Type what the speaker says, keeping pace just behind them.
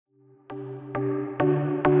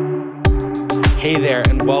Hey there,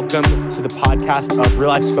 and welcome to the podcast of Real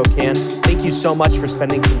Life Spokane. Thank you so much for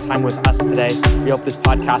spending some time with us today. We hope this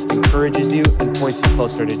podcast encourages you and points you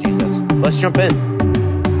closer to Jesus. Let's jump in.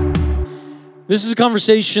 This is a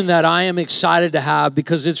conversation that I am excited to have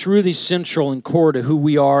because it's really central and core to who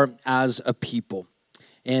we are as a people.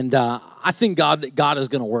 And I think God is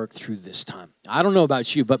going to work through this time. I don't know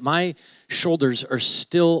about you, but my shoulders are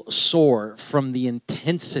still sore from the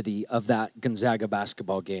intensity of that Gonzaga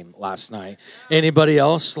basketball game last night. Anybody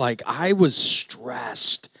else? I was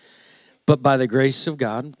stressed. But by the grace of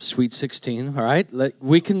God, Sweet 16, all right?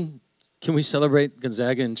 Can we celebrate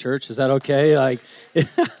Gonzaga in church? Is that okay? I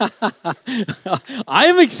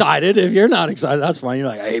am excited. If you're not excited, that's fine. You're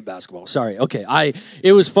like, I hate basketball. Sorry. Okay.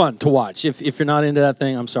 It was fun to watch. If you're not into that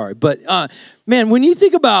thing, I'm sorry. But man, when you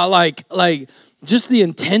think about like just the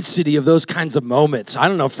intensity of those kinds of moments, I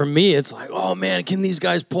don't know, for me, it's like, oh man, can these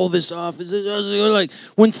guys pull this off? Is it like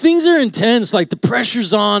when things are intense, like the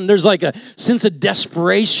pressure's on, there's like a sense of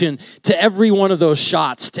desperation to every one of those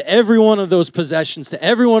shots, to every one of those possessions, to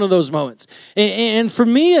every one of those moments. And for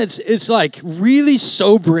me, it's like really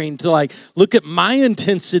sobering to like look at my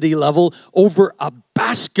intensity level over a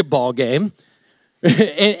basketball game.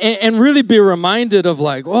 and really be reminded of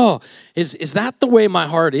like, oh, is that the way my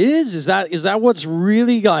heart is? Is that what's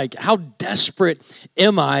really like, how desperate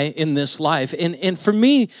am I in this life? And for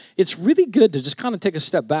me, it's really good to just kind of take a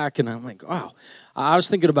step back, and I'm like, wow. I was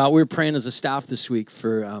thinking about, we were praying as a staff this week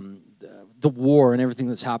for the war and everything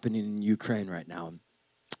that's happening in Ukraine right now.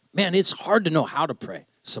 Man, it's hard to know how to pray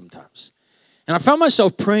sometimes. And I found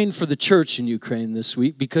myself praying for the church in Ukraine this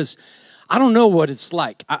week because I don't know what it's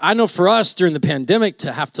like. I know for us during the pandemic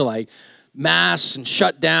to have to like mass and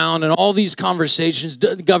shut down and all these conversations.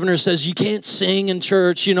 The governor says you can't sing in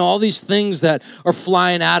church, all these things that are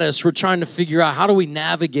flying at us. We're trying to figure out how do we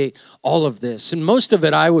navigate all of this. And most of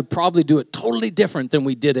it, I would probably do it totally different than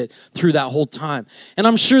we did it through that whole time. And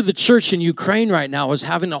I'm sure the church in Ukraine right now is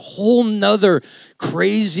having a whole nother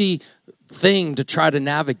crazy thing to try to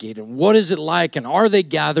navigate. And what is it like? And are they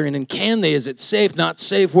gathering? And can they? Is it safe? Not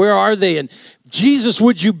safe? Where are they? And Jesus,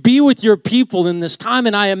 would you be with your people in this time?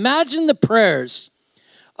 And I imagine the prayers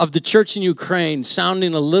of the church in Ukraine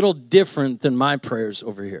sounding a little different than my prayers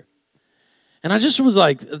over here. And I just was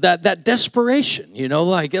like, that desperation,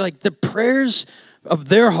 like the prayers of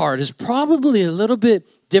their heart is probably a little bit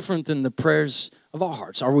different than the prayers of our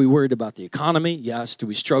hearts. Are we worried about the economy? Yes. Do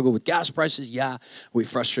we struggle with gas prices? Yeah. Are we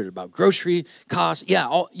frustrated about grocery costs?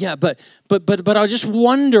 Yeah. But I just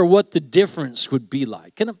wonder what the difference would be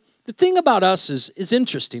like. And the thing about us is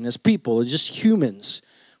interesting as people, just humans,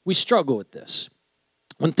 we struggle with this.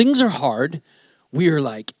 When things are hard, we are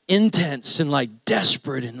like intense and like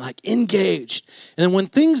desperate and like engaged. And then when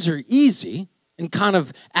things are easy and kind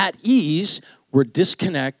of at ease, we're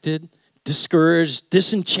disconnected, discouraged,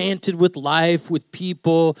 disenchanted with life, with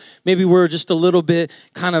people. Maybe we're just a little bit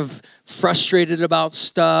kind of frustrated about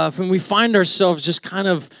stuff. And we find ourselves just kind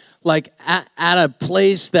of like at a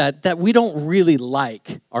place that we don't really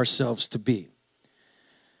like ourselves to be.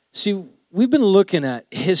 See, we've been looking at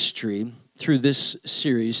history through this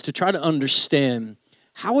series to try to understand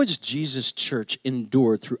how has Jesus' church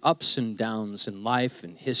endured through ups and downs in life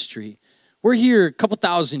and history. We're here a couple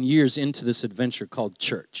thousand years into this adventure called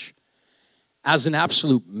church as an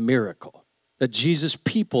absolute miracle that Jesus'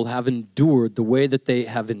 people have endured the way that they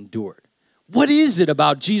have endured. What is it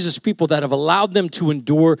about Jesus' people that have allowed them to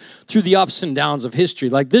endure through the ups and downs of history?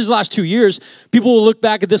 Like this last 2 years, people will look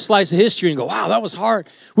back at this slice of history and go, wow, that was hard.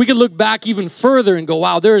 We could look back even further and go,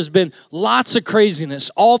 wow, there has been lots of craziness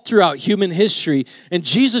all throughout human history. And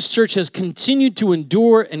Jesus' church has continued to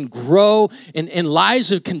endure and grow, and lives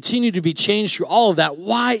have continued to be changed through all of that.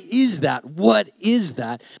 Why is that? What is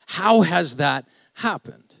that? How has that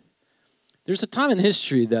happened? There's a time in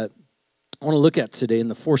history that I want to look at today in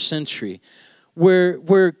the 4th century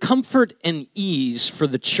where comfort and ease for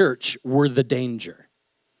the church were the danger.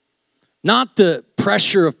 Not the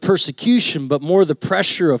pressure of persecution, but more the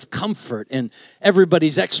pressure of comfort and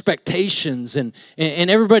everybody's expectations and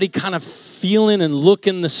everybody kind of feeling and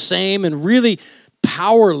looking the same and really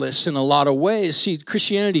powerless in a lot of ways. See,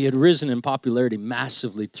 Christianity had risen in popularity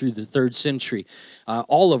massively through the 3rd century.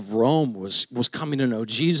 All of Rome was coming to know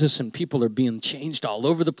Jesus, and people are being changed all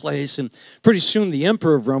over the place. And pretty soon the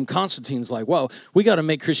emperor of Rome, Constantine's like, well, we got to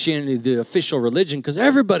make Christianity the official religion because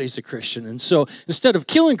everybody's a Christian. And so instead of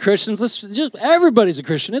killing Christians, everybody's a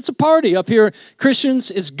Christian. It's a party up here.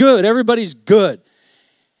 Christians, it's good. Everybody's good.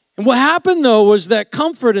 And what happened, though, was that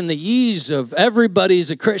comfort and the ease of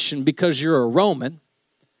everybody's a Christian because you're a Roman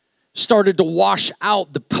started to wash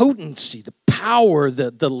out the potency, the power,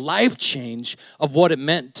 the life change of what it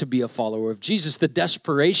meant to be a follower of Jesus. The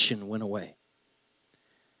desperation went away.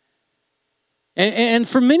 And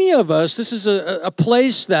for many of us, this is a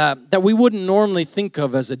place that we wouldn't normally think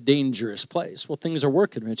of as a dangerous place. Well, things are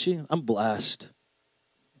working, Richie. I'm blessed.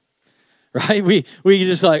 Right? We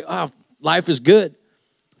just like, oh, life is good.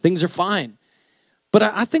 Things are fine. But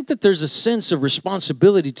I think that there's a sense of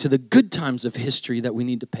responsibility to the good times of history that we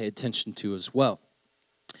need to pay attention to as well.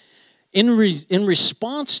 In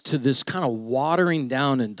response to this kind of watering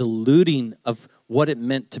down and diluting of what it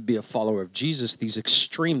meant to be a follower of Jesus, these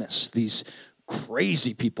extremists, these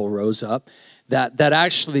crazy people rose up that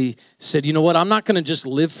actually said, you know what, I'm not going to just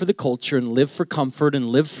live for the culture and live for comfort and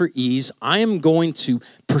live for ease. I am going to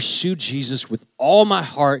pursue Jesus with all my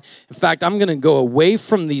heart. In fact, I'm going to go away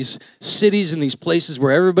from these cities and these places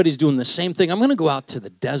where everybody's doing the same thing. I'm going to go out to the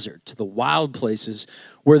desert, to the wild places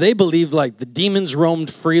where they believe like the demons roamed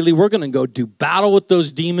freely. We're going to go do battle with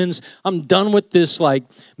those demons. I'm done with this like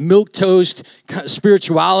milquetoast kind of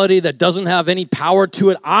spirituality that doesn't have any power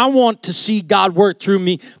to it. I want to see God work through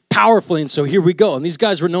me powerfully. And so here we go. And these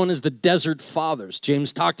guys were known as the Desert Fathers.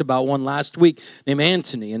 James talked about one last week named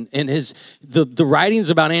Antony. And the writings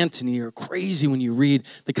about Antony are crazy when you read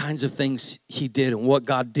the kinds of things he did and what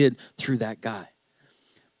God did through that guy.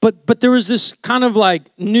 But there was this kind of like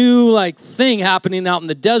new like thing happening out in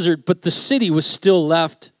the desert, but the city was still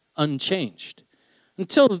left unchanged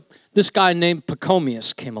until this guy named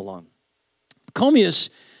Pachomius came along. Pachomius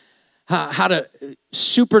had a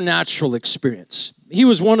supernatural experience. He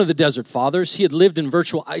was one of the Desert Fathers. He had lived in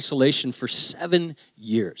virtual isolation for 7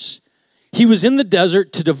 years. He was in the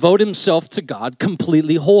desert to devote himself to God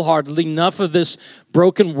completely, wholeheartedly. Enough of this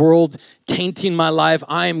broken world tainting my life.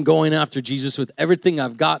 I am going after Jesus with everything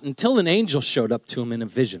I've got, until an angel showed up to him in a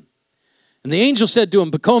vision. And the angel said to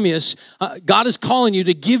him, Pachomius, God is calling you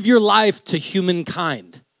to give your life to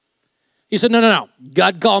humankind. He said, no.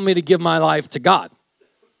 God called me to give my life to God.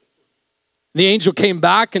 The angel came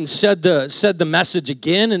back and said the message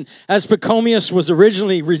again. And as Pachomius was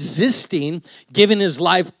originally resisting giving his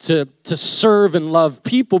life to serve and love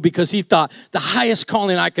people because he thought the highest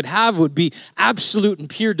calling I could have would be absolute and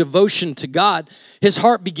pure devotion to God, his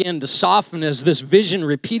heart began to soften as this vision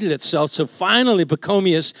repeated itself. So finally,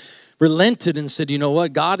 Pachomius relented and said, you know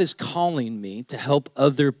what? God is calling me to help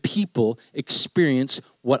other people experience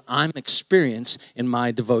what I'm experiencing in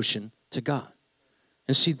my devotion to God.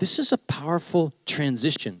 And see, this is a powerful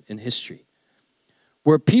transition in history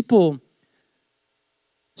where people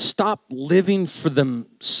stop living for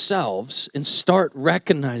themselves and start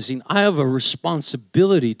recognizing I have a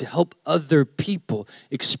responsibility to help other people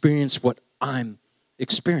experience what I'm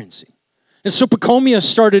experiencing. And so Pachomius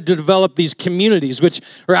started to develop these communities, which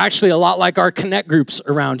are actually a lot like our connect groups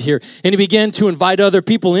around here. And he began to invite other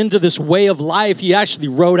people into this way of life. He actually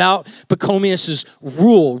wrote out Pachomius'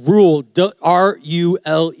 rule,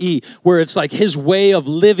 R-U-L-E, where it's like his way of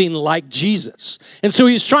living like Jesus. And so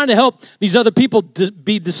he's trying to help these other people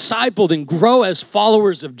be discipled and grow as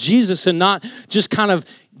followers of Jesus and not just kind of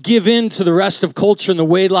give in to the rest of culture and the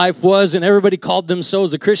way life was, and everybody called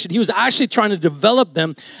themselves a Christian. He was actually trying to develop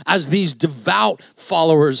them as these devout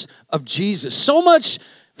followers of Jesus. So much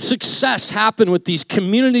success happened with these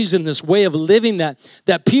communities and this way of living that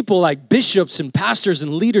people like bishops and pastors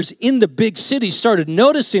and leaders in the big cities started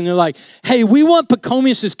noticing. They're like, hey, we want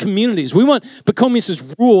Pachomius' communities. We want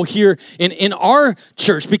Pachomius' rule here in our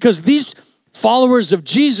church because these followers of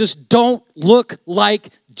Jesus don't look like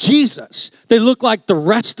Jesus. They look like the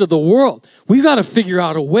rest of the world. We've got to figure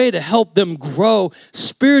out a way to help them grow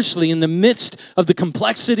spiritually in the midst of the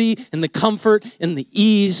complexity and the comfort and the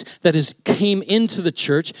ease that has came into the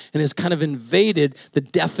church and has kind of invaded the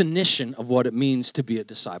definition of what it means to be a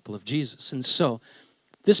disciple of Jesus. And so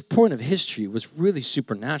this point of history was really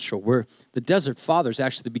supernatural, where the Desert Fathers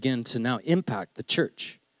actually began to now impact the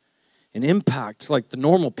church and impact like the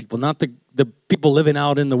normal people, not the people living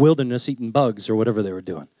out in the wilderness eating bugs or whatever they were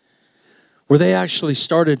doing, where they actually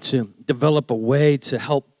started to develop a way to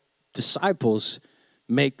help disciples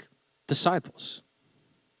make disciples.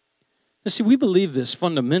 Now, see, we believe this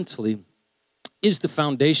fundamentally is the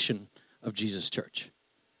foundation of Jesus' church.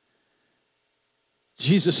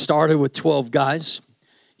 Jesus started with 12 guys.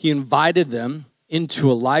 He invited them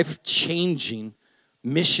into a life-changing,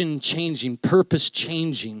 mission-changing,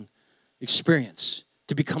 purpose-changing experience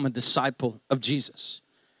to become a disciple of Jesus.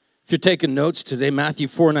 If you're taking notes today, Matthew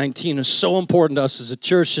 4:19 is so important to us as a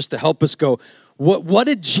church, just to help us go, what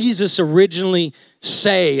did Jesus originally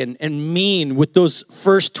say and mean with those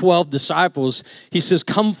first 12 disciples? He says,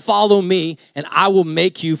 come follow me and I will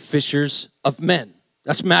make you fishers of men.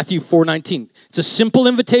 That's Matthew 4:19. It's a simple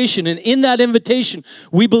invitation, and in that invitation,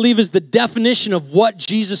 we believe is the definition of what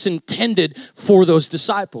Jesus intended for those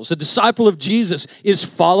disciples. A disciple of Jesus is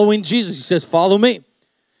following Jesus. He says, follow me.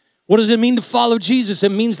 What does it mean to follow Jesus?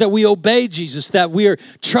 It means that we obey Jesus, that we are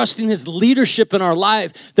trusting his leadership in our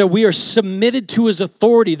life, that we are submitted to his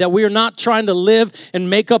authority, that we are not trying to live and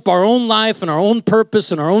make up our own life and our own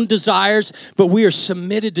purpose and our own desires, but we are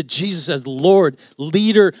submitted to Jesus as Lord,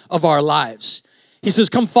 leader of our lives. He says,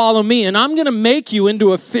 come follow me, and I'm going to make you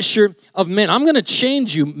into a fisher of men. I'm going to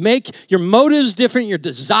change you, make your motives different, your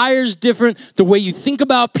desires different, the way you think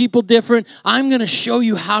about people different. I'm going to show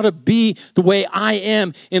you how to be the way I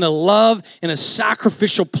am in a love and a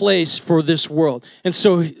sacrificial place for this world. And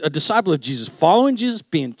so a disciple of Jesus, following Jesus,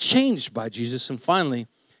 being changed by Jesus, and finally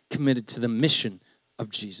committed to the mission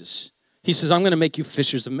of Jesus. He says, I'm going to make you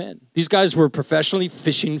fishers of men. These guys were professionally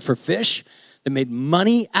fishing for fish. They made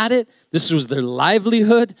money at it. This was their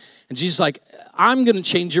livelihood. And Jesus is like, I'm going to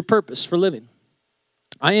change your purpose for living.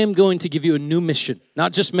 I am going to give you a new mission.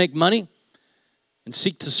 Not just make money and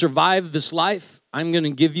seek to survive this life. I'm going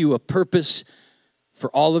to give you a purpose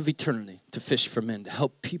for all of eternity to fish for men, to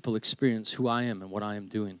help people experience who I am and what I am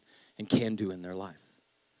doing and can do in their life.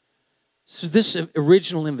 So this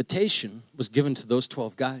original invitation was given to those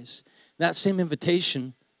 12 guys. That same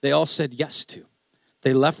invitation, they all said yes to.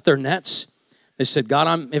 They left their nets. They said,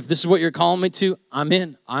 God, if this is what you're calling me to, I'm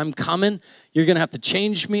in. I'm coming. You're going to have to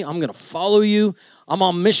change me. I'm going to follow you. I'm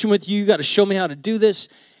on mission with you. You got to show me how to do this.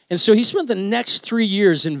 And so he spent the next 3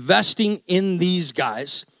 years investing in these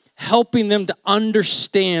guys, helping them to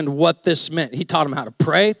understand what this meant. He taught them how to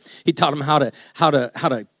pray. He taught them how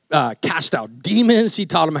to cast out demons. He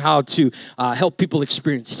taught them how to help people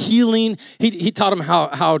experience healing. He taught them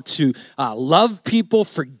how to love people,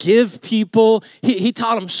 forgive people. He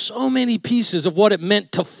taught them so many pieces of what it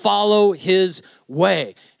meant to follow his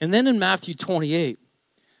way. And then in Matthew 28,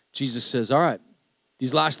 Jesus says, all right,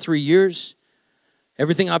 these last 3 years,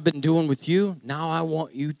 everything I've been doing with you, now I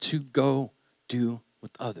want you to go do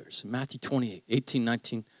with others. Matthew 28, 18,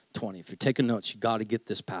 19, 20. If you're taking notes, you got to get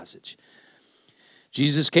this passage.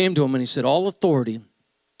 Jesus came to him and he said, all authority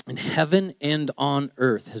in heaven and on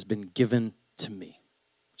earth has been given to me.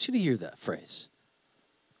 I want you to hear that phrase.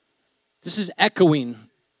 This is echoing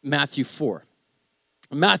Matthew 4.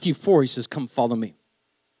 In Matthew 4, he says, come follow me.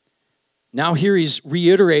 Now here he's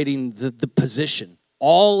reiterating the position.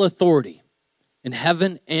 All authority in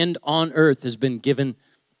heaven and on earth has been given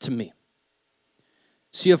to me.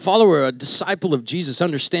 See, a follower, a disciple of Jesus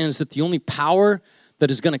understands that the only power that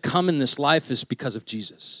is going to come in this life is because of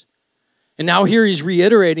Jesus. And now here he's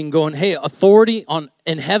reiterating, going, hey, authority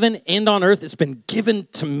in heaven and on earth, it's been given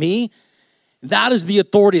to me. That is the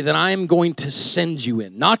authority that I am going to send you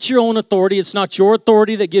in. Not your own authority. It's not your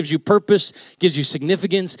authority that gives you purpose, gives you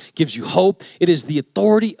significance, gives you hope. It is the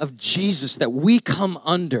authority of Jesus that we come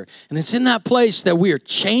under. And it's in that place that we are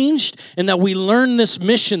changed and that we learn this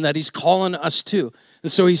mission that he's calling us to.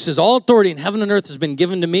 And so he says, all authority in heaven and earth has been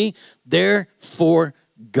given to me, therefore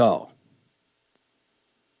go.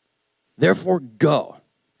 Therefore go.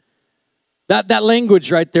 That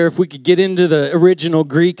language right there, if we could get into the original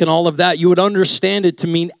Greek and all of that, you would understand it to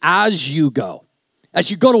mean as you go.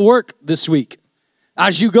 As you go to work this week.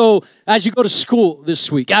 As you go to school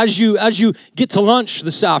this week, as you get to lunch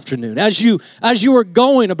this afternoon, as you are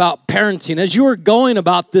going about parenting, as you are going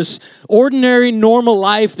about this ordinary, normal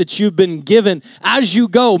life that you've been given, as you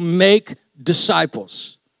go, make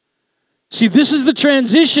disciples. See, this is the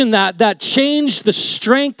transition that changed the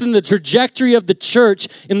strength and the trajectory of the church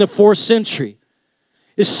in the 4th century.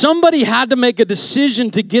 Is somebody had to make a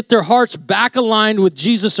decision to get their hearts back aligned with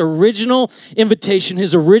Jesus' original invitation,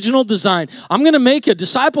 his original design. I'm going to make a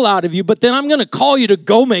disciple out of you, but then I'm going to call you to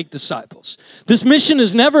go make disciples. This mission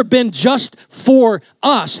has never been just for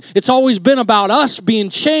us. It's always been about us being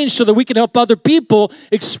changed so that we can help other people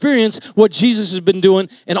experience what Jesus has been doing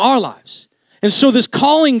in our lives. And so this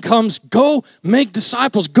calling comes, go make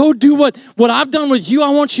disciples. Go do what I've done with you, I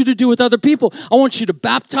want you to do with other people. I want you to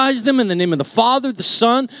baptize them in the name of the Father, the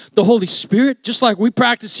Son, the Holy Spirit, just like we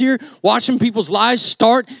practice here, watching people's lives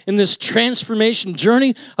start in this transformation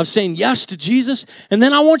journey of saying yes to Jesus. And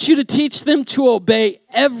then I want you to teach them to obey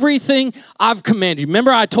everything I've commanded you.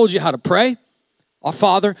 Remember I told you how to pray? Our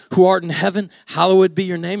Father, who art in heaven, hallowed be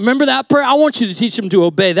your name. Remember that prayer? I want you to teach them to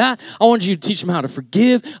obey that. I want you to teach them how to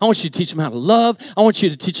forgive. I want you to teach them how to love. I want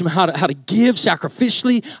you to teach them how to give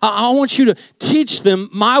sacrificially. I want you to teach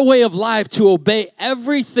them my way of life to obey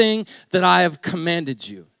everything that I have commanded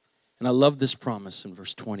you. And I love this promise in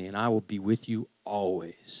verse 20, and I will be with you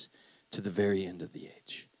always to the very end of the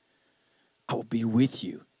age. I will be with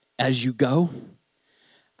you as you go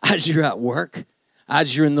as you're at work,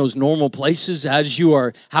 as you're in those normal places, as you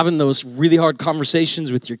are having those really hard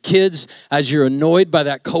conversations with your kids, as you're annoyed by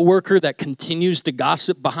that coworker that continues to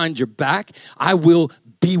gossip behind your back, I will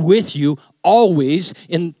be with you always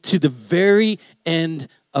into the very end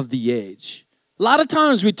of the age. A lot of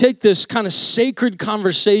times we take this kind of sacred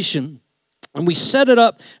conversation and we set it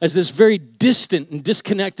up as this very distant and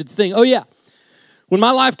disconnected thing. Oh yeah, when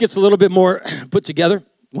my life gets a little bit more put together,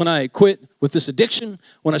 when I quit with this addiction,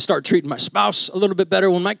 when I start treating my spouse a little bit better,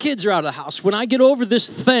 when my kids are out of the house, when I get over this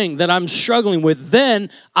thing that I'm struggling with, then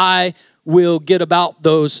I will get about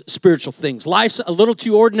those spiritual things. Life's a little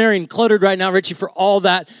too ordinary and cluttered right now, Richie, for all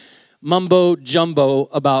that mumbo jumbo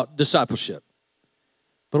about discipleship.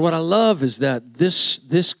 But what I love is that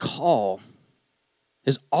this call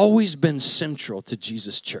has always been central to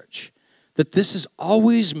Jesus Church. That this has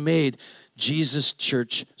always made Jesus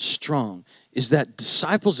Church strong, is that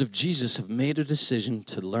disciples of Jesus have made a decision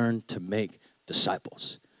to learn to make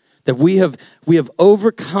disciples. That we have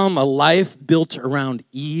overcome a life built around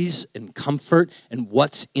ease and comfort and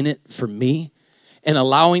what's in it for me, and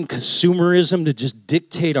allowing consumerism to just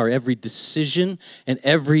dictate our every decision and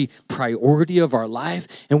every priority of our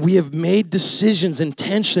life. And we have made decisions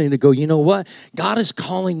intentionally to go, you know what? God is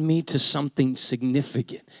calling me to something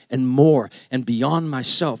significant and more and beyond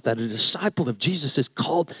myself, that a disciple of Jesus is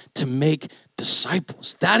called to make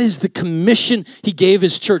disciples. That is the commission he gave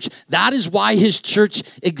his church. That is why his church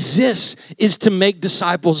exists, is to make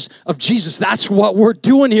disciples of Jesus. That's what we're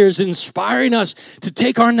doing here, is inspiring us to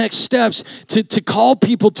take our next steps, to call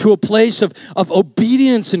people to a place of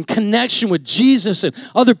obedience and connection with Jesus and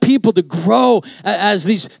other people, to grow as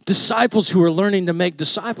these disciples who are learning to make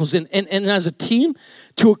disciples. And as a team,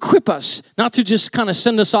 to equip us, not to just kind of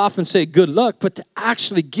send us off and say good luck, but to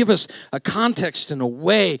actually give us a context and a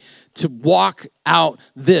way to walk out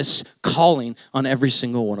this calling on every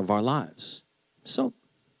single one of our lives. So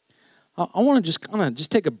I want to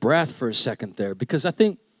just take a breath for a second there, because I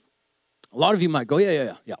think a lot of you might go,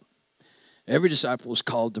 yeah. Every disciple is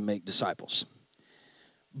called to make disciples.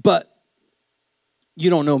 But you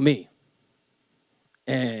don't know me.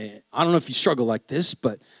 And I don't know if you struggle like this,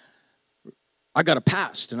 but I got a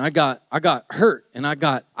past, and I got hurt, and I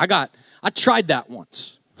tried that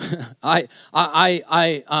once. I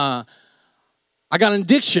got an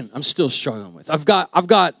addiction I'm still struggling with. I've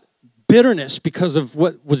got bitterness because of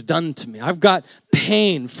what was done to me. I've got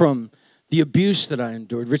pain from the abuse that I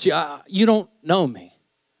endured. Richie, you don't know me.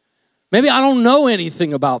 Maybe I don't know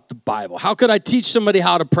anything about the Bible. How could I teach somebody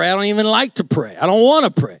how to pray? I don't even like to pray. I don't want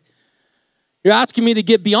to pray. You're asking me to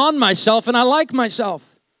get beyond myself, and I like myself.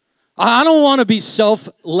 I don't want to be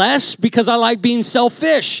selfless because I like being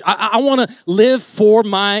selfish. I want to live for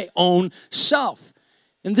my own self.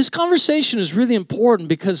 And this conversation is really important,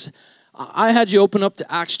 because I had you open up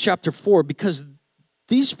to Acts chapter 4, because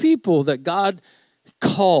these people that God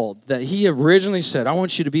called, that he originally said, I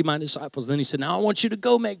want you to be my disciples. Then he said, now I want you to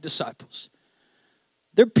go make disciples.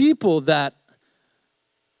 They're people that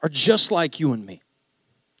are just like you and me.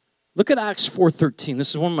 Look at Acts 4:13.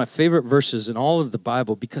 This is one of my favorite verses in all of the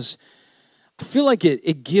Bible, because I feel like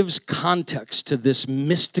it gives context to this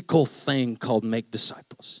mystical thing called make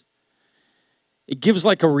disciples. It gives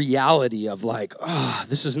like a reality of like,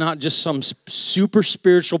 this is not just some super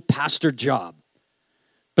spiritual pastor job,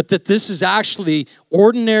 but that this is actually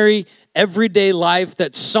ordinary, everyday life,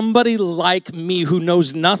 that somebody like me who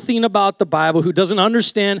knows nothing about the Bible, who doesn't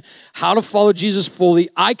understand how to follow Jesus fully,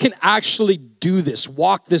 I can actually do this,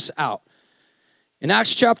 walk this out. In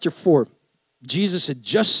Acts chapter 4, Jesus had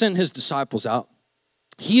just sent his disciples out.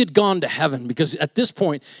 He had gone to heaven, because at this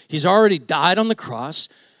point, he's already died on the cross,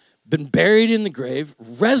 been buried in the grave,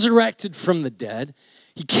 resurrected from the dead.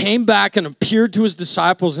 He came back and appeared to his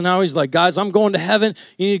disciples, and now he's like, guys, I'm going to heaven.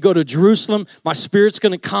 You need to go to Jerusalem. My Spirit's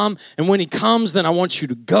going to come, and when he comes, then I want you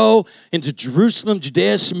to go into Jerusalem,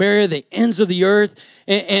 Judea, Samaria, the ends of the earth,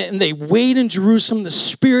 and they wait in Jerusalem. The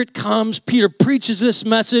Spirit comes. Peter preaches this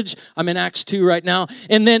message. I'm in Acts 2 right now.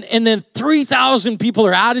 And then 3,000 people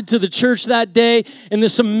are added to the church that day, and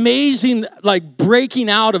this amazing like breaking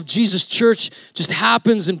out of Jesus' church just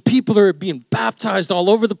happens, and people are being baptized all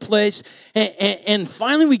over the place. And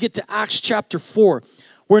finally, we get to Acts chapter 4,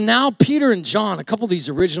 where now Peter and John, a couple of these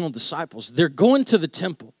original disciples, they're going to the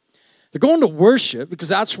temple. They're going to worship, because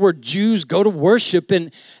that's where Jews go to worship.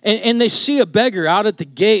 And they see a beggar out at the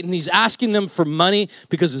gate, and he's asking them for money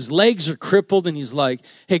because his legs are crippled. And he's like,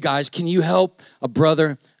 hey, guys, can you help a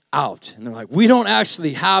brother out? And they're like, we don't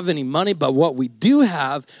actually have any money, but what we do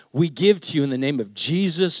have, we give to you in the name of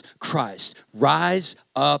Jesus Christ. Rise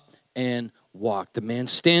up and walk. The man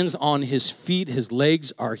stands on his feet, his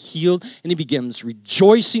legs are healed, and he begins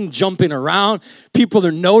rejoicing, jumping around. People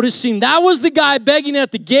are noticing. That was the guy begging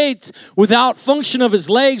at the gate without function of his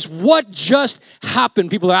legs. What just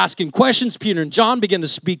happened? People are asking questions. Peter and John begin to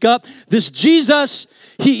speak up. This Jesus,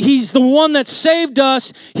 he's the one that saved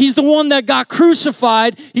us. He's the one that got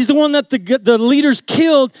crucified. He's the one that the leaders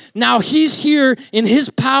killed. Now he's here in his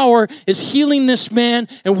power, is healing this man,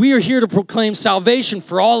 and we are here to proclaim salvation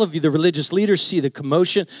for all of you. The religious leaders see the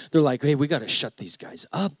commotion. They're like, hey, we got to shut these guys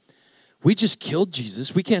up. We just killed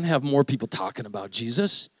Jesus. We can't have more people talking about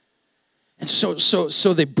Jesus. And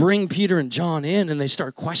so they bring Peter and John in, and they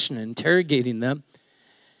start questioning, interrogating them.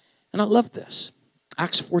 And I love this.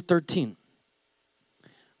 Acts 4:13.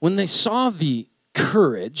 When they saw the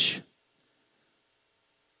courage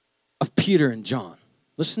of Peter and John,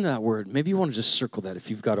 listen to that word. Maybe you want to just circle that if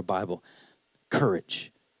you've got a Bible.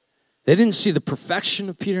 Courage. They didn't see the perfection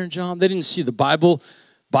of Peter and John. They didn't see the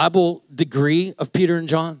Bible degree of Peter and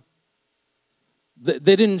John.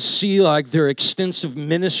 They didn't see like their extensive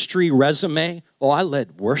ministry resume. Oh, I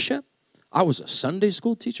led worship. I was a Sunday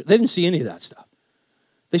school teacher. They didn't see any of that stuff.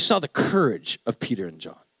 They saw the courage of Peter and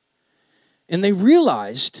John. And they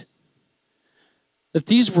realized that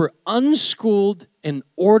these were unschooled and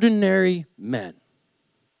ordinary men.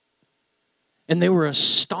 And they were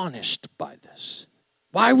astonished by this.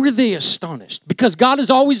 Why were they astonished? Because God has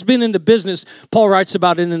always been in the business, Paul writes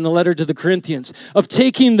about it in the letter to the Corinthians, of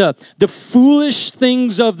taking the foolish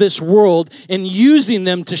things of this world and using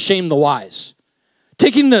them to shame the wise.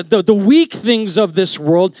 Taking the weak things of this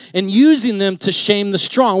world and using them to shame the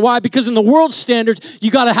strong. Why? Because in the world's standards, you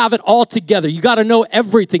got to have it all together. You got to know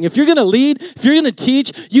everything. If you're going to lead, if you're going to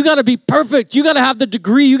teach, you got to be perfect. You got to have the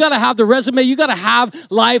degree. You got to have the resume. You got to have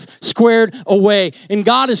life squared away. And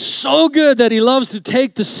God is so good that he loves to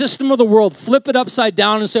take the system of the world, flip it upside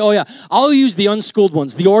down and say, oh yeah, I'll use the unschooled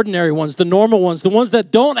ones, the ordinary ones, the normal ones, the ones that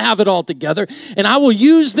don't have it all together, and I will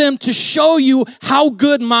use them to show you how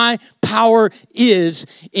good my power is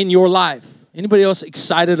in your life. Anybody else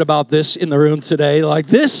excited about this in the room today? Like,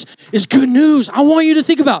 this is good news. I want you to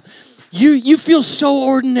think about, you feel so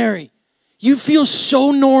ordinary. You feel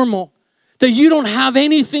so normal that you don't have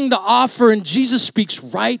anything to offer, and Jesus speaks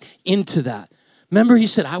right into that. Remember, he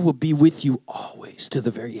said, I will be with you always to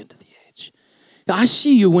the very end of the age. Now, I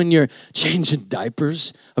see you when you're changing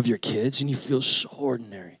diapers of your kids and you feel so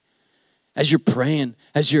ordinary. As you're praying,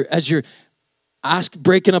 as you're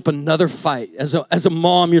breaking up another fight. As a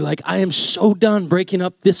mom, you're like, I am so done breaking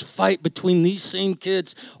up this fight between these same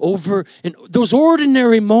kids over. And those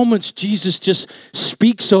ordinary moments, Jesus just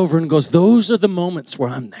speaks over and goes, those are the moments where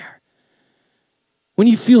I'm there. When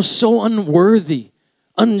you feel so unworthy,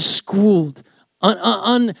 unschooled,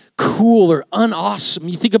 uncool or unawesome.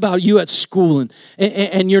 You think about you at school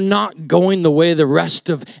and you're not going the way the rest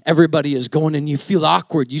of everybody is going, and you feel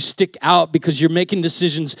awkward. You stick out because you're making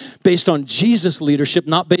decisions based on Jesus' leadership,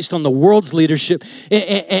 not based on the world's leadership.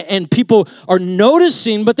 And people are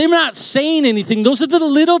noticing, but they're not saying anything. Those are the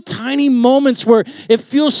little tiny moments where it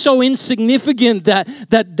feels so insignificant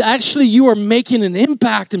that actually you are making an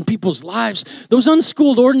impact in people's lives. Those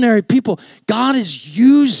unschooled, ordinary people, God is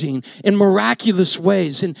using in miraculous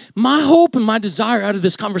ways. And my hope and my desire out of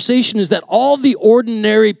this conversation is that all the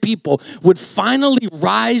ordinary people would finally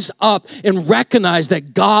rise up and recognize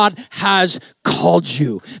that God has called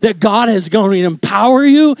you, that God is going to empower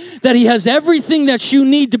you, that he has everything that you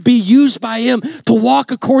need to be used by him to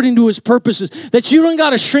walk according to his purposes, that you don't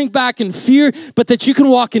got to shrink back in fear, but that you can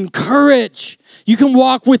walk in courage. You can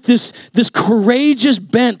walk with this courageous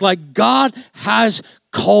bent, like God has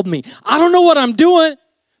called me. I don't know what I'm doing,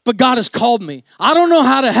 but God has called me. I don't know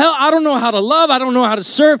how to help. I don't know how to love. I don't know how to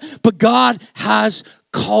serve, but God has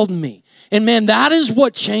called me. And man, that is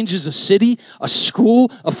what changes a city, a school,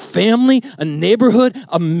 a family, a neighborhood,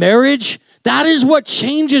 a marriage. That is what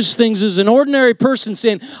changes things as an ordinary person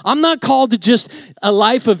saying, I'm not called to just a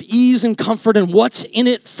life of ease and comfort and what's in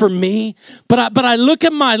it for me. But I look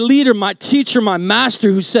at my leader, my teacher, my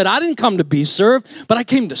master who said, I didn't come to be served, but I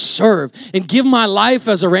came to serve and give my life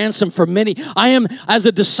as a ransom for many. I am, as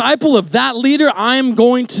a disciple of that leader, I am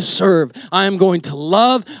going to serve. I am going to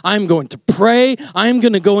love. I am going to pray. I am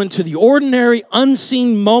going to go into the ordinary,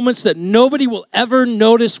 unseen moments that nobody will ever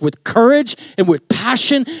notice with courage and with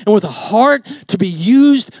passion and with a heart to be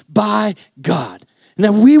used by God. And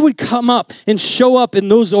that we would come up and show up in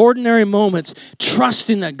those ordinary moments,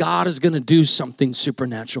 trusting that God is going to do something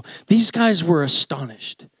supernatural. These guys were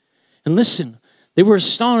astonished. And listen, they were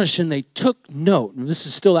astonished and they took note. And this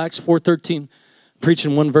is still Acts 4:13.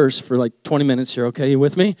 Preaching one verse for like 20 minutes here, okay? You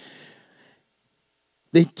with me?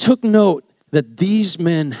 They took note that these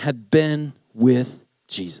men had been with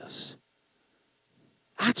Jesus.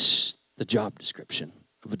 That's the job description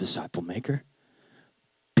of a disciple maker.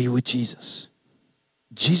 Be with Jesus.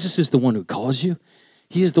 Jesus is the one who calls you.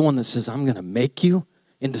 He is the one that says, I'm going to make you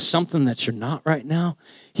into something that you're not right now.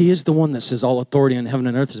 He is the one that says, all authority in heaven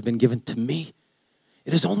and earth has been given to me.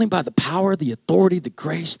 It is only by the power, the authority, the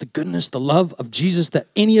grace, the goodness, the love of Jesus that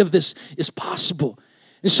any of this is possible.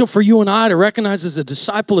 And so for you and I to recognize as a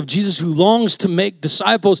disciple of Jesus who longs to make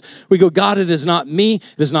disciples, we go, God, it is not me.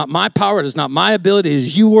 It is not my power. It is not my ability. It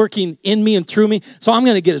is you working in me and through me. So I'm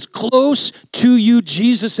going to get as close to you,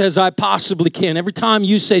 Jesus, as I possibly can. Every time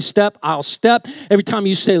you say step, I'll step. Every time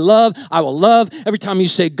you say love, I will love. Every time you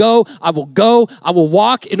say go, I will go. I will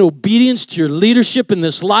walk in obedience to your leadership in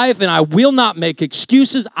this life, and I will not make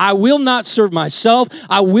excuses. I will not serve myself.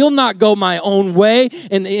 I will not go my own way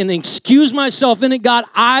and excuse myself in it, God.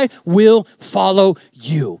 I will follow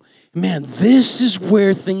you. Man, this is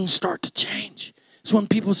where things start to change. It's when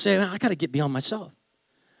people say, I got to get beyond myself.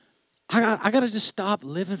 I got to just stop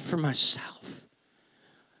living for myself.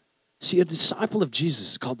 See, a disciple of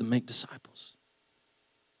Jesus is called to make disciples.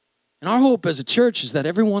 And our hope as a church is that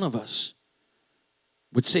every one of us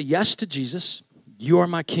would say yes to Jesus. You are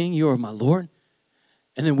my King, you are my Lord.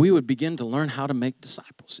 And then we would begin to learn how to make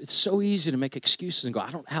disciples. It's so easy to make excuses and go,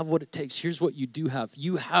 I don't have what it takes. Here's what you do have.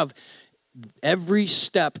 You have every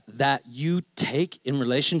step that you take in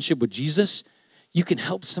relationship with Jesus, you can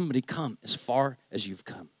help somebody come as far as you've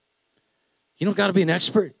come. You don't got to be an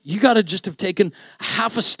expert. You got to just have taken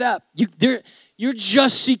half a step. You're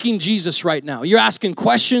just seeking Jesus right now. You're asking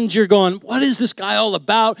questions. You're going, what is this guy all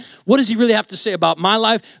about? What does he really have to say about my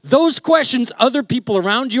life? Those questions other people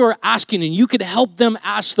around you are asking, and you could help them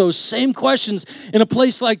ask those same questions in a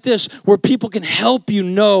place like this where people can help you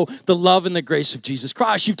know the love and the grace of Jesus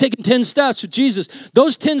Christ. You've taken 10 steps with Jesus.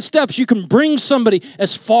 Those 10 steps, you can bring somebody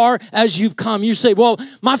as far as you've come. You say, well,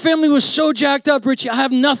 my family was so jacked up, Richie. I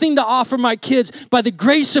have nothing to offer my kids. By the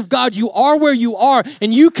grace of God, you are where you are,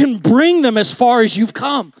 and you can bring them as far as you've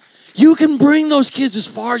come. You can bring those kids as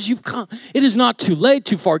far as you've come. It is not too late,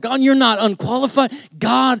 too far gone. You're not unqualified.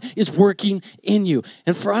 God is working in you.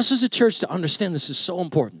 And for us as a church to understand this is so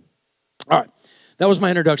important. All right, that was my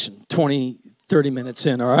introduction, 20, 30 minutes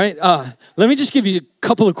in, all right? Let me just give you a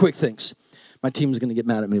couple of quick things. My team is going to get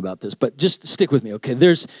mad at me about this, but just stick with me, okay?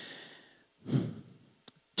 There's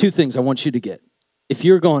two things I want you to get. If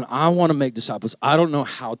you're going, I want to make disciples, I don't know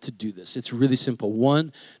how to do this. It's really simple.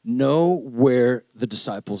 One, know where the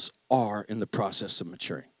disciples are in the process of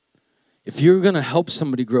maturing. If you're going to help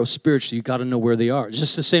somebody grow spiritually, you got to know where they are. It's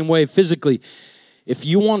just the same way physically. If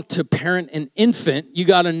you want to parent an infant, you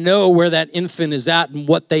got to know where that infant is at and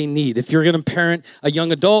what they need. If you're going to parent a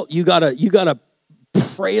young adult, you got to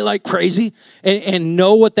pray like crazy and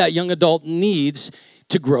know what that young adult needs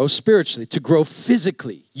to grow spiritually, to grow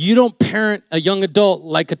physically. You don't parent a young adult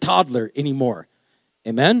like a toddler anymore.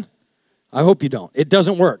 Amen? I hope you don't. It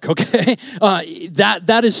doesn't work, okay?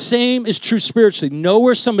 That is true spiritually. Know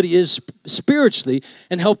where somebody is spiritually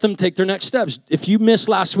and help them take their next steps. If you missed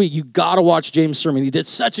last week, you got to watch James' sermon. He did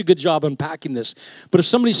such a good job unpacking this. But if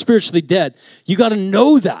somebody's spiritually dead, you got to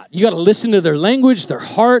know that. You got to listen to their language, their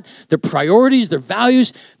heart, their priorities, their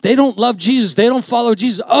values. They don't love Jesus. They don't follow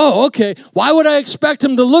Jesus. Oh, okay. Why would I expect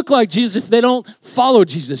them to look like Jesus if they don't follow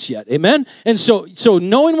Jesus yet? Amen? And so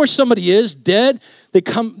knowing where somebody is dead, they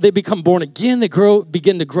become born again. They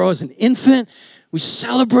begin to grow as an infant. We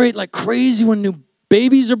celebrate like crazy when new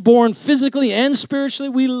babies are born physically and spiritually.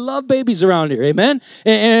 We love babies around here, amen?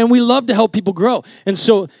 And we love to help people grow. And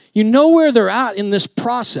so you know where they're at in this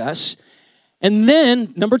process. And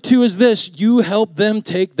then number two is this, you help them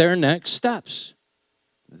take their next steps.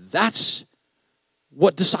 That's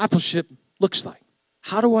what discipleship looks like.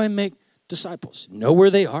 How do I make disciples? Know where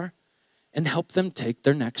they are and help them take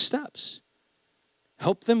their next steps.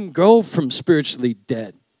 Help them go from spiritually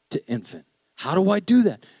dead to infant. How do I do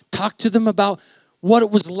that? Talk to them about what it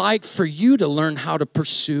was like for you to learn how to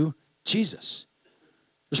pursue Jesus.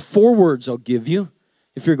 There's 4 words I'll give you.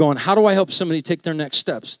 If you're going, how do I help somebody take their next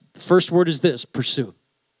steps? The first word is this, pursue.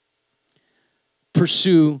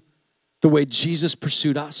 Pursue the way Jesus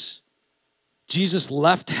pursued us. Jesus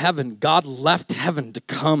left heaven. God left heaven to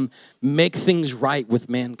come make things right with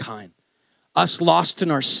mankind. Us lost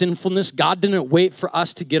in our sinfulness, God didn't wait for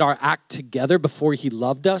us to get our act together before he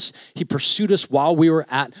loved us. He pursued us while we were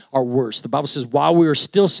at our worst. The Bible says, while we were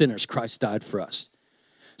still sinners, Christ died for us.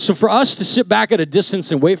 So for us to sit back at a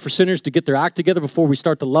distance and wait for sinners to get their act together before we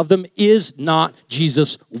start to love them is not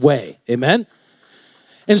Jesus' way. Amen?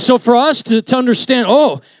 And so for us to understand,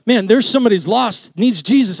 oh, man, there's somebody's lost, needs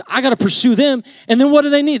Jesus. I got to pursue them. And then what do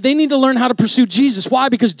they need? They need to learn how to pursue Jesus. Why?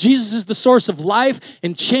 Because Jesus is the source of life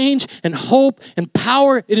and change and hope and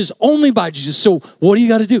power. It is only by Jesus. So what do you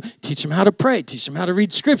got to do? Teach them how to pray. Teach them how to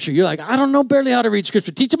read Scripture. You're like, I don't know barely how to read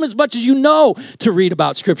Scripture. Teach them as much as you know to read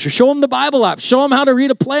about Scripture. Show them the Bible app. Show them how to read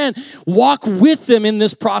a plan. Walk with them in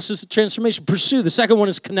this process of transformation. Pursue. The second one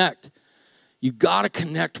is connect. You got to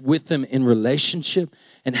connect with them in relationship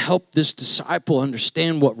and help this disciple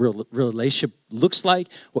understand what relationship looks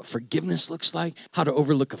like, what forgiveness looks like, how to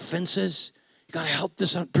overlook offenses. You got to help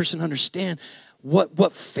this person understand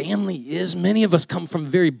what family is. Many of us come from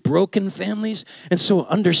very broken families, and so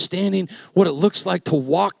understanding what it looks like to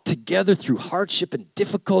walk together through hardship and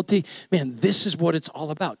difficulty, man, this is what it's all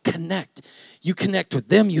about. Connect. You connect with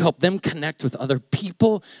them, you help them connect with other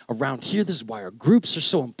people around here. This is why our groups are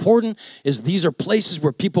so important, is these are places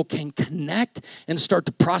where people can connect and start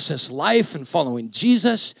to process life and following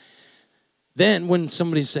Jesus. Then when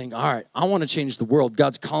somebody's saying, all right, I want to change the world,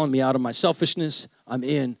 God's calling me out of my selfishness, I'm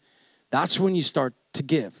in, that's when you start to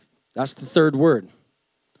give. That's the third word.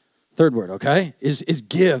 Third word, okay, is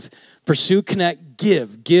give. Pursue, connect,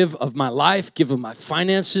 give. Give of my life, give of my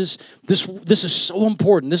finances. This is so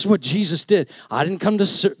important. This is what Jesus did. I didn't come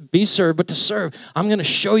to be served, but to serve. I'm going to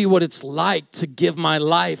show you what it's like to give my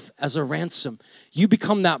life as a ransom. You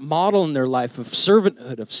become that model in their life of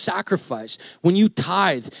servanthood, of sacrifice. When you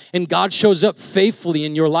tithe and God shows up faithfully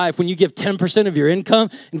in your life, when you give 10% of your income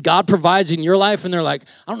and God provides in your life, and they're like,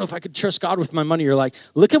 I don't know if I could trust God with my money. You're like,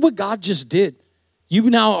 look at what God just did. You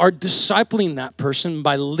now are discipling that person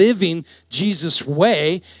by living Jesus'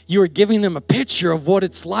 way. You are giving them a picture of what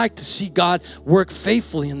it's like to see God work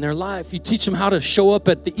faithfully in their life. You teach them how to show up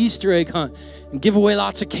at the Easter egg hunt and give away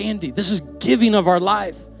lots of candy. This is giving of our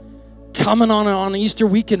life. Coming on an Easter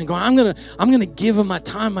weekend and going, I'm gonna give of my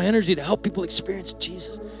time, my energy to help people experience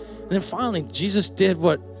Jesus. And then finally, Jesus did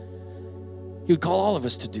what he would call all of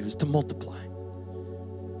us to do, is to multiply.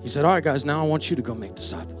 He said, all right, guys, now I want you to go make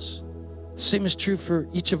disciples. The same is true for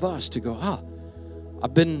each of us to go,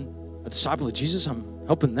 I've been a disciple of Jesus. I'm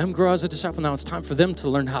helping them grow as a disciple. Now it's time for them to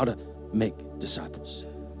learn how to make disciples.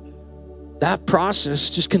 That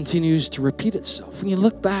process just continues to repeat itself. When you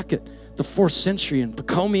look back at the 4th century and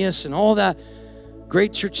Pachomius and all that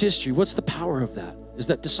great church history, what's the power of that? Is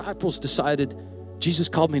that disciples decided, Jesus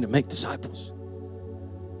called me to make disciples.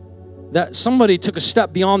 That somebody took a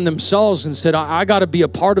step beyond themselves and said, I got to be a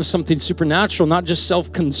part of something supernatural, not just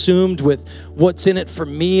self-consumed with what's in it for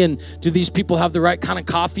me. And do these people have the right kind of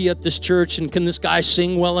coffee at this church? And can this guy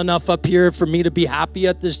sing well enough up here for me to be happy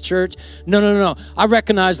at this church? No. I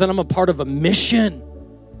recognize that I'm a part of a mission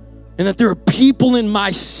and that there are people in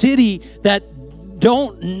my city that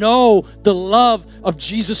don't know the love of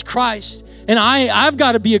Jesus Christ. And I've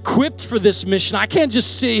got to be equipped for this mission. I can't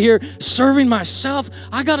just sit here serving myself.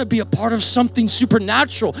 I got to be a part of something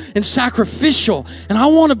supernatural and sacrificial. And I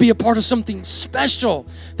want to be a part of something special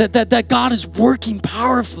that God is working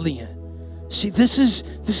powerfully in. See, this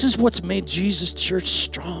is what's made Jesus' church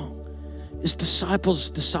strong, is disciples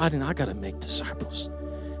deciding, I got to make disciples.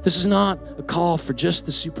 This is not a call for just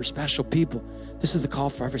the super special people. This is the call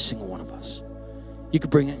for every single one of us. You could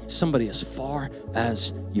bring somebody as far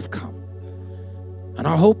as you've come. And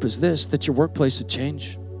our hope is this, that your workplace would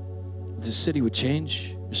change, the city would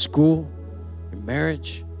change, your school, your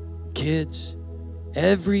marriage, kids,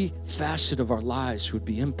 every facet of our lives would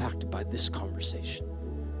be impacted by this conversation.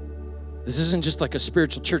 This isn't just like a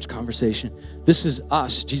spiritual church conversation. This is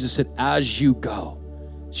us. Jesus said, as you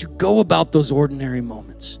go about those ordinary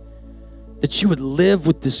moments, that you would live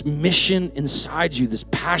with this mission inside you, this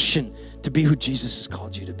passion to be who Jesus has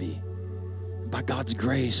called you to be. By God's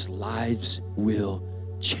grace, lives will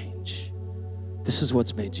change. This is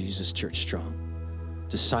what's made Jesus' church strong.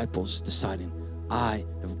 Disciples deciding, I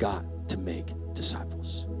have got to make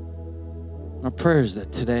disciples. And our prayer is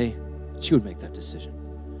that today, that you would make that decision.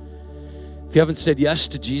 If you haven't said yes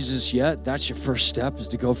to Jesus yet, that's your first step, is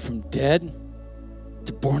to go from dead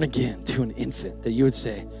to born again, to an infant. That you would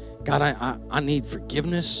say, God, I need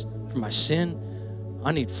forgiveness for my sin.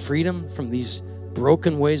 I need freedom from these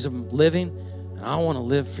broken ways of living. And I want to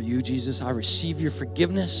live for you, Jesus. I receive your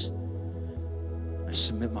forgiveness. I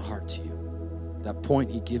submit my heart to you. At that point,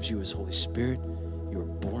 he gives you his Holy Spirit. You are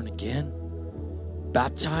born again,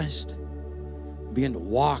 baptized, and begin to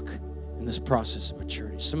walk in this process of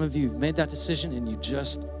maturity. Some of you have made that decision and you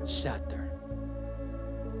just sat there.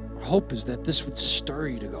 Our hope is that this would stir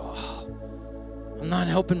you to go, I'm not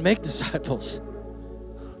helping make disciples.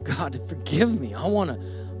 God, forgive me. I want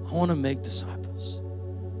to make disciples.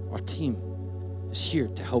 Our team is here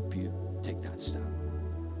to help you take that step.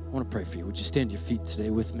 I want to pray for you. Would you stand to your feet today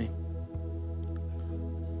with me?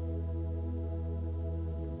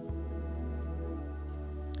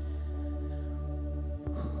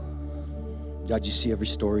 God, you see every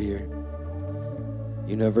story here.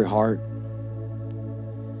 You know every heart.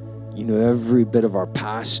 You know every bit of our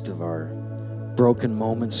past, of our broken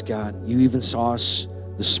moments, God. You even saw us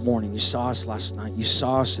this morning. You saw us last night. You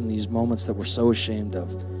saw us in these moments that we're so ashamed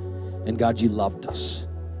of. And God, you loved us.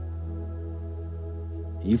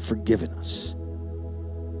 You've forgiven us.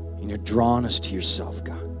 And you're drawing us to yourself,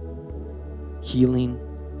 God. Healing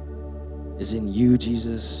is in you,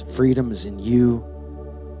 Jesus. Freedom is in you.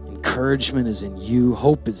 Encouragement is in you.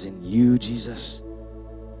 Hope is in you, Jesus.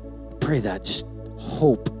 I pray that just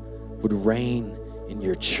hope would reign in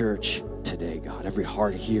your church today, God. Every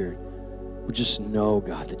heart here would just know,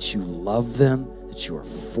 God, that you love them, that you are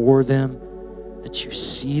for them, that you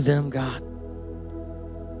see them, God.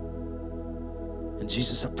 And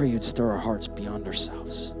Jesus, I pray you'd stir our hearts beyond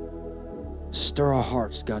ourselves. Stir our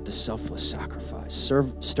hearts, God, to selfless sacrifice.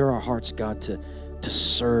 Stir our hearts, God, to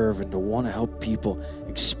serve and to want to help people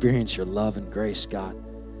experience your love and grace, God.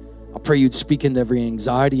 I pray you'd speak into every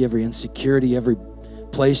anxiety, every insecurity, every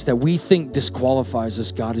place that we think disqualifies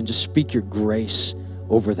us, God, and just speak your grace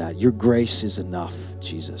over that. Your grace is enough,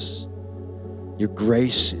 Jesus. Your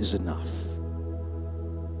grace is enough.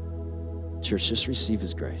 Church, just receive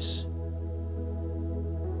his grace.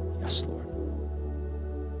 Yes, Lord.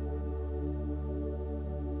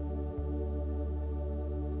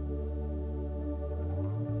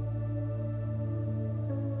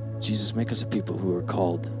 Jesus, make us a people who are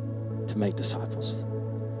called to make disciples.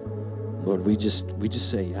 Lord, we just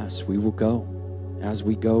say yes, we will go. As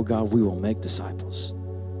we go, God, we will make disciples.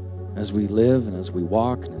 As we live and as we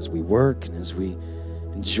walk and as we work and as we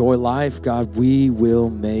enjoy life, God, we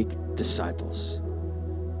will make disciples.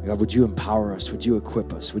 God, would you empower us? Would you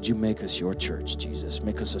equip us? Would you make us your church, Jesus?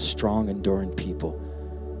 Make us a strong, enduring people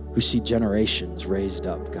who see generations raised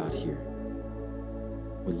up, God, here.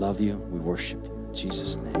 We love you. We worship you. In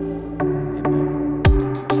Jesus' name, amen.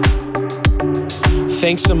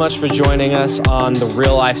 Thanks so much for joining us on the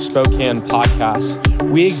Real Life Spokane podcast.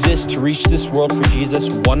 We exist to reach this world for Jesus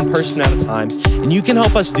one person at a time, and you can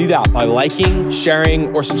help us do that by liking,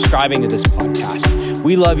 sharing, or subscribing to this podcast.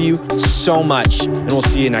 We love you so much, and we'll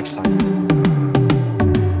see you next time.